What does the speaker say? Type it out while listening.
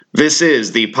This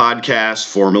is the podcast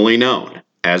formerly known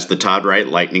as the Todd Wright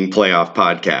Lightning Playoff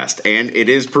Podcast, and it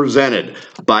is presented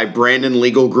by Brandon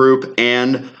Legal Group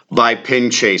and by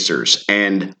Pin Chasers.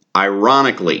 And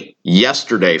ironically,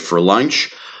 yesterday for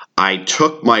lunch, I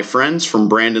took my friends from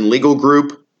Brandon Legal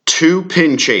Group to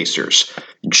Pin Chasers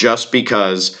just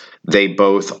because they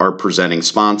both are presenting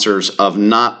sponsors of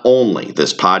not only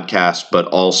this podcast, but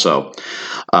also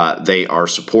they are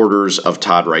supporters of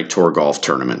Todd Wright Tour golf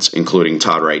tournaments, including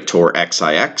Todd Wright Tour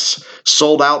XIX,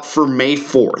 sold out for May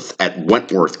 4th at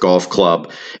Wentworth Golf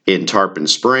Club in Tarpon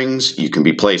Springs. You can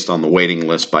be placed on the waiting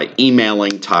list by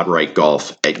emailing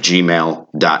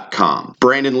toddwrightgolf@gmail.com.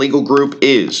 Brandon Legal Group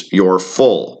is your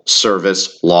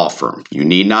full-service law firm. You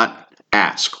need not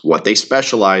ask what they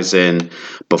specialize in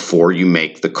before you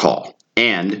make the call.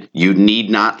 And you need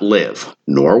not live,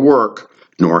 nor work,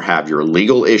 nor have your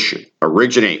legal issue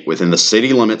originate within the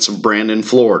city limits of Brandon,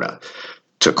 Florida,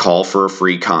 to call for a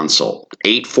free consult.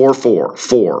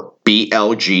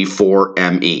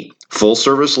 844-4BLG4ME. Full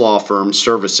service law firm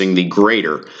servicing the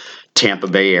greater Tampa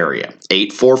Bay area.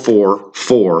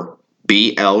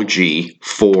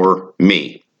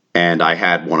 844-4BLG4ME. And I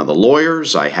had one of the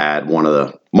lawyers, I had one of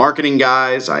the marketing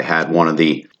guys, I had one of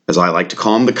the, as I like to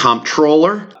call him, the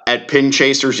comptroller at Pin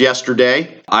Chasers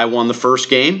yesterday. I won the first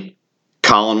game.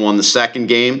 Colin won the second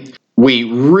game. We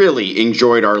really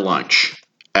enjoyed our lunch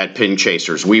at Pin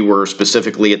Chasers. We were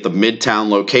specifically at the Midtown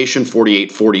location,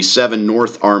 4847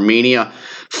 North Armenia,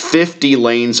 50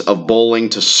 lanes of bowling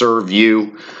to serve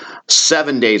you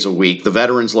 7 days a week. The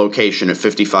Veterans location at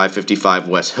 5555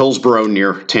 West Hillsborough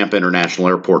near Tampa International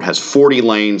Airport has 40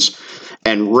 lanes.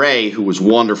 And Ray, who was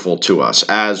wonderful to us,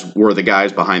 as were the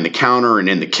guys behind the counter and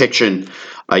in the kitchen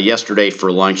yesterday for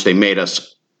lunch, they made us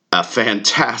a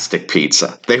fantastic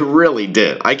pizza. They really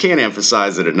did. I can't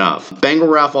emphasize it enough. Bengal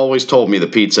Ralph always told me the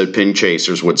pizza at Pin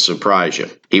Chasers would surprise you.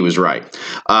 He was right.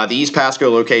 The East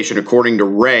Pasco location, according to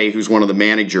Ray, who's one of the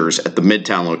managers at the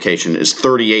Midtown location, is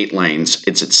 38 lanes.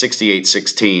 It's at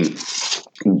 6816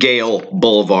 Gale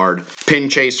Boulevard. Pin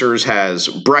Chasers has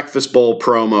breakfast bowl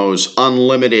promos,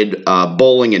 unlimited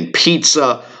bowling and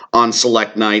pizza on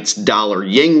select nights,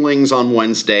 $1 Yinglings on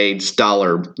Wednesdays,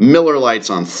 $1 Miller Lights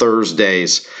on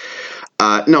Thursdays.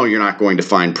 No, you're not going to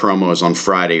find promos on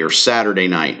Friday or Saturday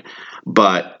night,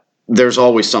 but there's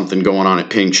always something going on at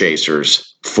Pin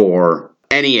Chasers for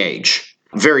any age.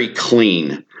 Very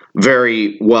clean,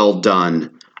 very well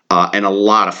done, and a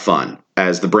lot of fun,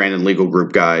 as the Brandon Legal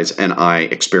Group guys and I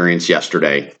experienced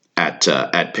yesterday at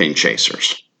Pin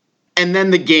Chasers. And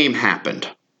then the game happened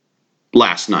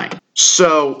last night.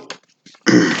 So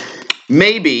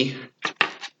maybe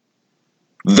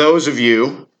those of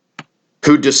you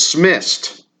who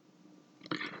dismissed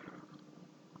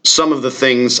some of the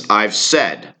things I've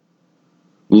said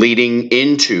leading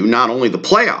into not only the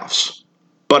playoffs,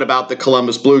 but about the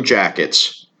Columbus Blue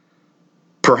Jackets,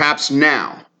 perhaps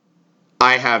now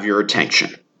I have your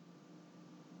attention.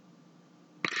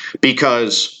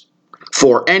 Because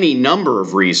for any number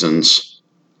of reasons,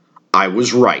 I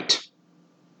was right.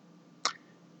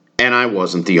 And I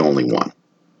wasn't the only one.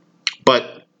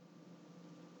 But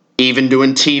even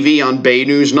doing TV on Bay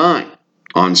News 9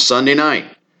 on Sunday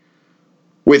night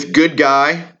with good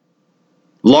guy,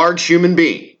 large human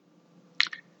being,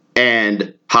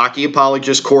 and hockey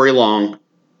apologist Corey Long,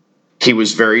 he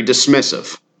was very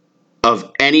dismissive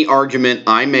of any argument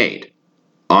I made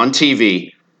on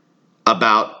TV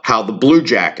about how the Blue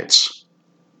Jackets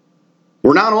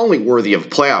were not only worthy of a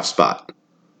playoff spot,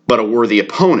 but a worthy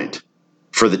opponent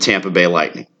for the Tampa Bay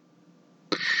Lightning.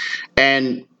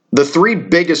 And the three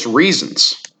biggest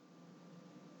reasons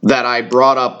that I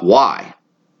brought up why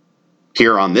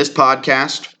here on this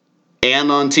podcast and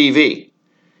on TV,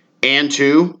 and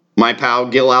to my pal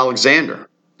Gil Alexander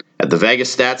at the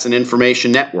Vegas Stats and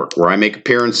Information Network, where I make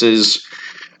appearances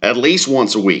at least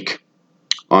once a week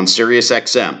on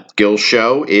SiriusXM. Gil's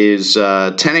show is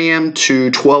 10 a.m. to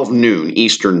 12 noon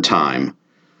Eastern Time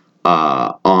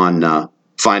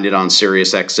find it on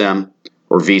SiriusXM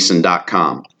or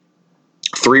VSiN.com.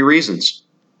 3 reasons.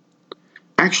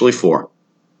 Actually 4.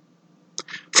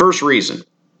 First reason.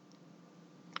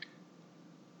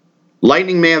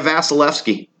 Lightning may have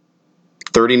Vasilevsky.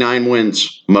 39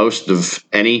 wins, most of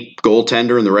any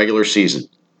goaltender in the regular season.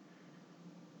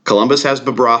 Columbus has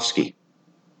Bobrovsky,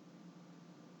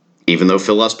 even though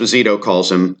Phil Esposito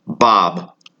calls him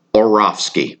Bob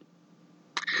Orofsky.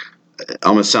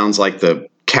 Almost sounds like the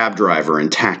cab driver in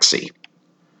Taxi.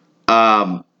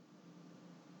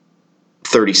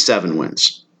 37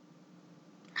 wins.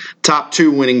 Top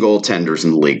 2 winning goaltenders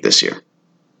in the league this year.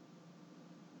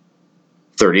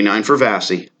 39 for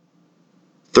Vasi,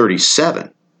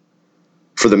 37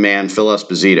 for the man Phil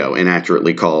Esposito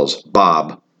inaccurately calls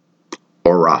Bob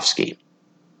Orlovsky.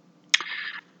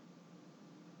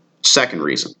 Second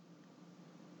reason.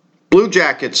 Blue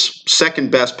Jackets'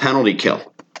 second best penalty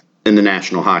kill in the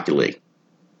National Hockey League.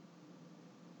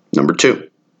 Number 2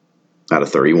 out of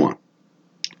 31.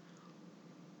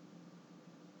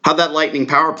 How'd that Lightning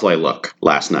power play look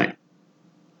last night?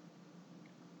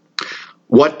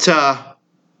 What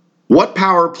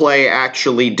power play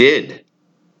actually did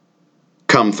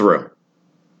come through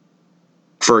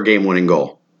for a game-winning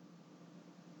goal?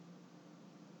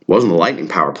 Wasn't the Lightning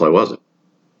power play, was it?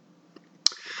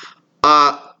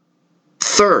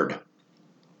 Third,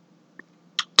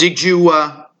 did you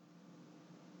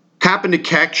happen to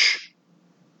catch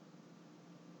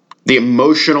the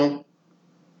emotional,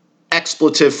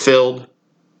 expletive-filled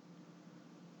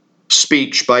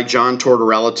speech by John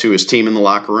Tortorella to his team in the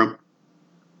locker room?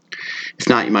 If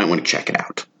not, you might want to check it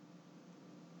out.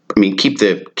 I mean, keep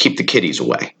the kiddies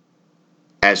away,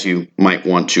 as you might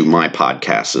want to my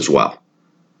podcast as well.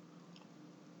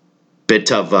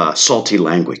 Bit of salty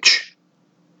language.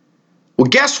 Well,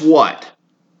 guess what?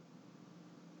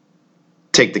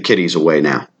 Take the kiddies away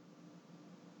now.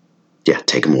 Yeah,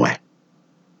 take them away.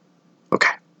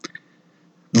 Okay.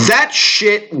 That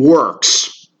shit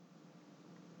works.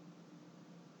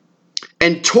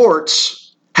 And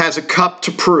Torts has a cup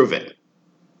to prove it.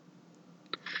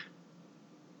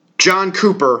 John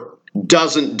Cooper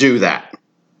doesn't do that.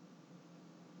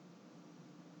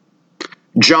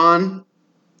 John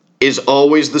is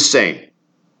always the same.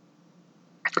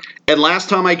 And last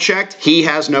time I checked, he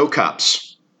has no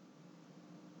cups.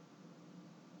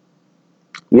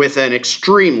 With an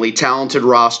extremely talented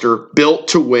roster built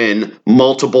to win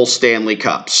multiple Stanley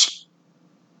Cups.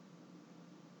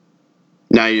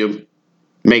 Now you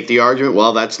make the argument,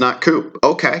 well, that's not Coop.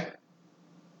 Okay.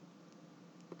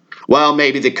 Well,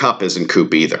 maybe the cup isn't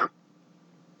Coop either.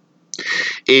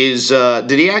 Did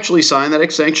he actually sign that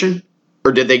extension?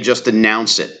 Or did they just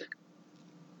announce it?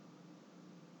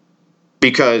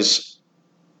 Because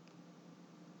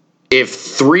if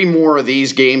 3 more of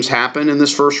these games happen in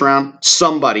this first round,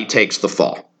 somebody takes the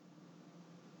fall.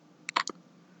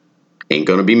 Ain't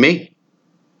gonna be me.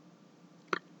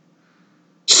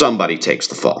 Somebody takes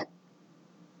the fall.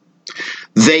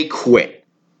 They quit.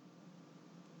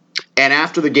 And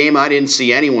after the game, I didn't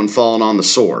see anyone falling on the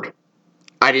sword.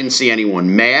 I didn't see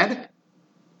anyone mad.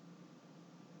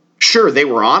 Sure, they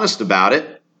were honest about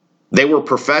it. They were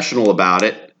professional about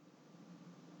it.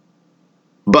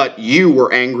 But you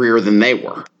were angrier than they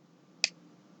were.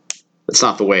 That's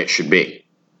not the way it should be.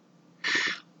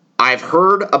 I've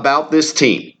heard about this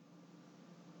team,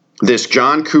 this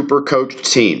John Cooper coached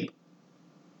team,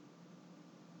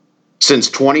 since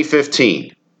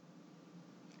 2015.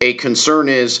 A concern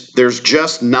is there's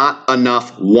just not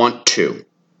enough want to.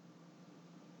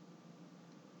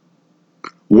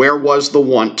 Where was the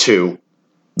want to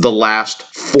the last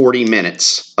 40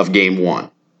 minutes of game 1?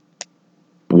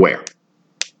 Where?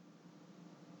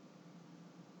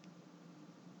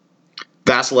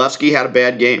 Vasilevsky had a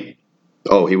bad game.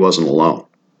 Oh, he wasn't alone.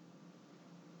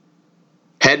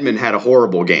 Hedman had a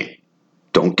horrible game.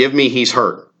 Don't give me he's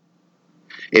hurt.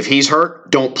 If he's hurt,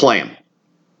 don't play him.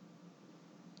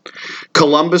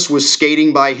 Columbus was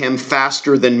skating by him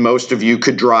faster than most of you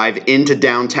could drive into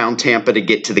downtown Tampa to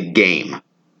get to the game.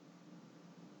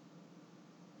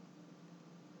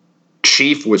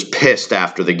 Chief was pissed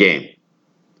after the game.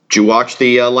 Did you watch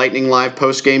the Lightning Live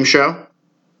post-game show?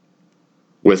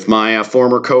 With my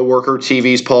former co-worker,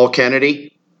 TV's Paul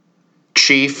Kennedy?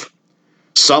 Chief,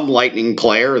 some Lightning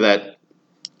player that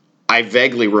I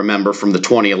vaguely remember from the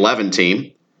 2011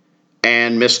 team,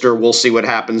 and Mr. We'll See What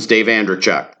Happens, Dave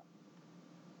Andreychuk.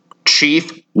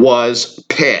 Chief was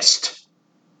pissed.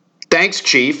 Thanks,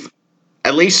 Chief.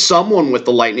 At least someone with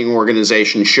the Lightning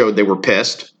organization showed they were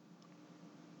pissed.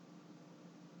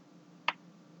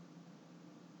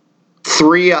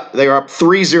 They were up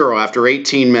 3-0 after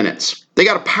 18 minutes. They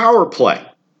got a power play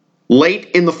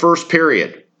late in the first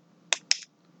period.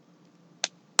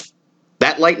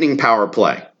 That Lightning power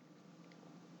play,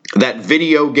 that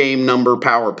video game number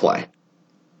power play,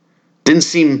 didn't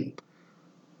seem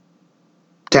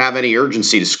to have any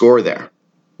urgency to score there.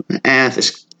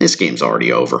 This game's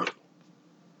already over.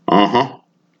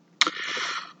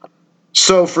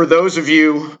 So for those of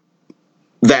you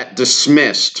that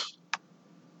dismissed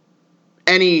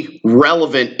any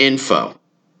relevant info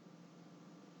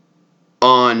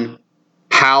on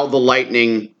how the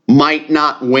Lightning might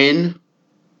not win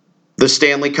the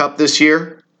Stanley Cup this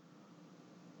year,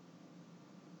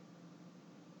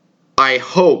 I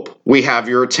hope we have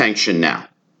your attention now.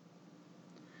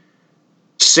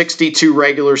 62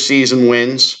 regular season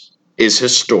wins is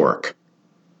historic.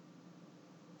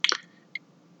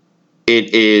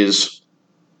 It is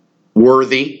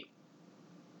worthy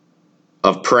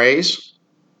of praise,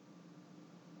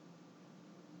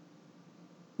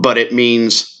 but it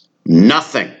means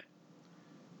nothing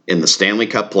in the Stanley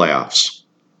Cup playoffs.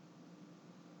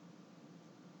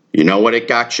 You know what it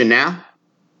got you now?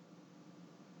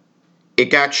 It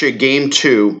got you game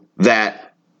 2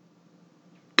 that,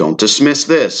 don't dismiss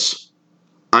this,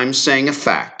 I'm saying a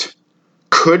fact,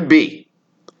 could be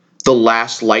the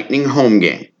last Lightning home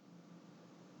game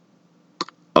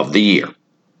of the year.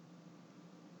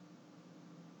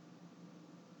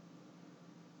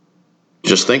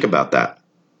 Just think about that.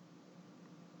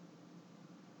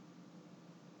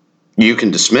 You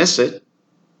can dismiss it.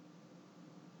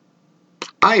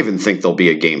 I even think there'll be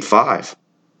a game 5.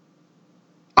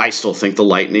 I still think the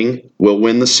Lightning will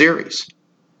win the series.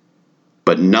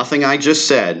 But nothing I just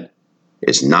said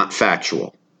is not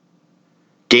factual.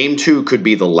 Game 2 could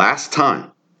be the last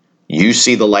time you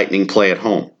see the Lightning play at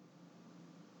home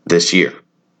this year.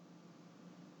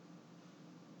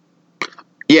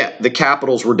 Yeah, the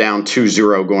Capitals were down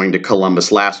 2-0 going to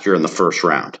Columbus last year in the first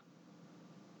round.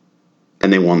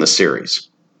 And they won the series.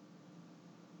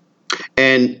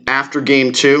 And after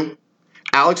game 2,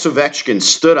 Alex Ovechkin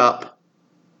stood up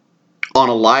on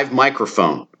a live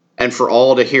microphone and for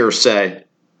all to hear say,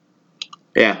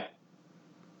 yeah,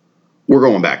 we're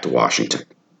going back to Washington.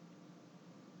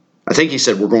 I think he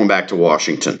said we're going back to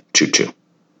Washington 2-2.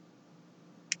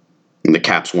 And the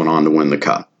Caps went on to win the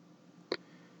Cup.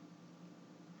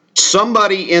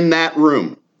 Somebody in that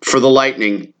room for the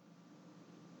Lightning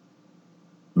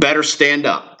better stand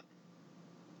up.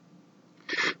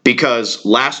 Because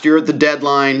last year at the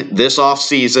deadline, this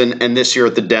offseason, and this year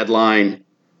at the deadline,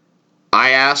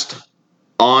 I asked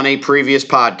on a previous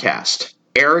podcast,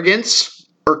 arrogance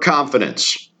or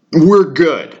confidence? We're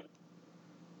good.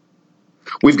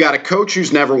 We've got a coach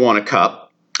who's never won a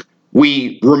cup.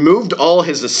 We removed all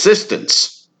his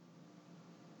assistants,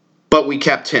 but we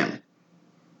kept him.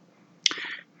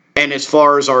 And as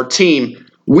far as our team,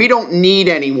 we don't need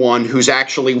anyone who's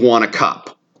actually won a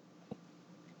cup.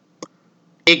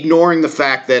 Ignoring the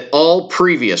fact that all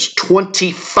previous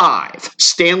 25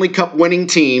 Stanley Cup winning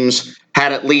teams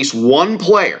had at least one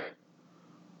player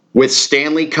with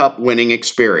Stanley Cup winning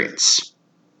experience.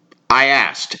 I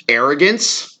asked,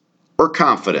 arrogance or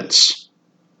confidence?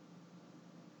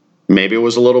 Maybe it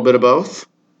was a little bit of both.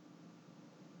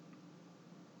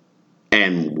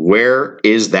 And where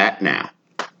is that now?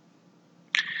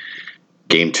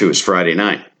 Game 2 is Friday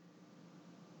night.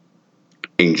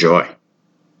 Enjoy.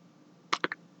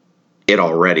 It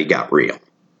already got real.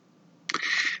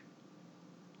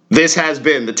 This has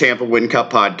been the Tampa Win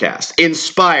Cup podcast,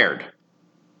 inspired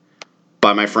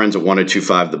by my friends at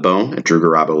 1025 The Bone at Drew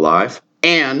Garabo Live,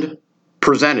 and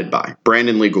presented by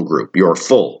Brandon Legal Group, your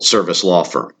full-service law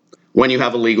firm, when you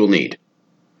have a legal need,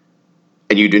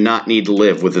 and you do not need to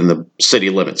live within the city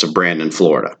limits of Brandon,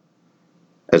 Florida,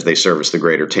 as they service the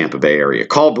greater Tampa Bay area.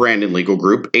 Call Brandon Legal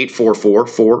Group,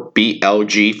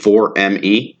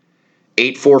 844-4BLG4ME,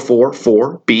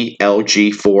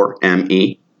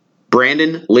 844-4BLG4ME.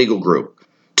 Brandon Legal Group.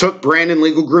 Took Brandon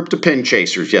Legal Group to Pin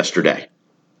Chasers yesterday.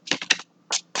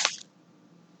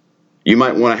 You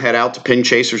might want to head out to Pin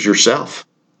Chasers yourself.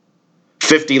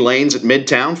 50 lanes at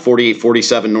Midtown,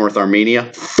 4847 North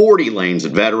Armenia, 40 lanes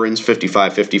at Veterans,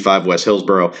 5555 West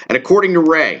Hillsboro. And according to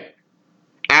Ray,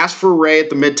 ask for Ray at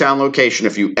the Midtown location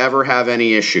if you ever have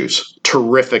any issues.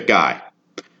 Terrific guy.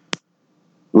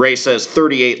 Ray says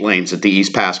 38 lanes at the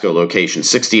East Pasco location,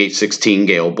 6816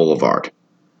 Gale Boulevard.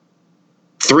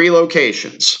 3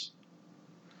 locations.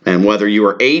 And whether you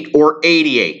are 8 or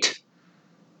 88,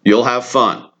 you'll have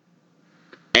fun.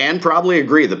 And probably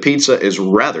agree the pizza is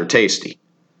rather tasty.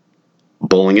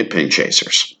 Bowling at Pin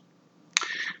Chasers.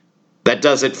 That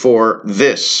does it for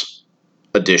this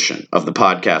edition of the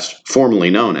podcast,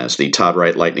 formerly known as the Todd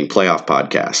Wright Lightning Playoff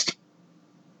Podcast.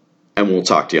 And we'll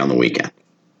talk to you on the weekend.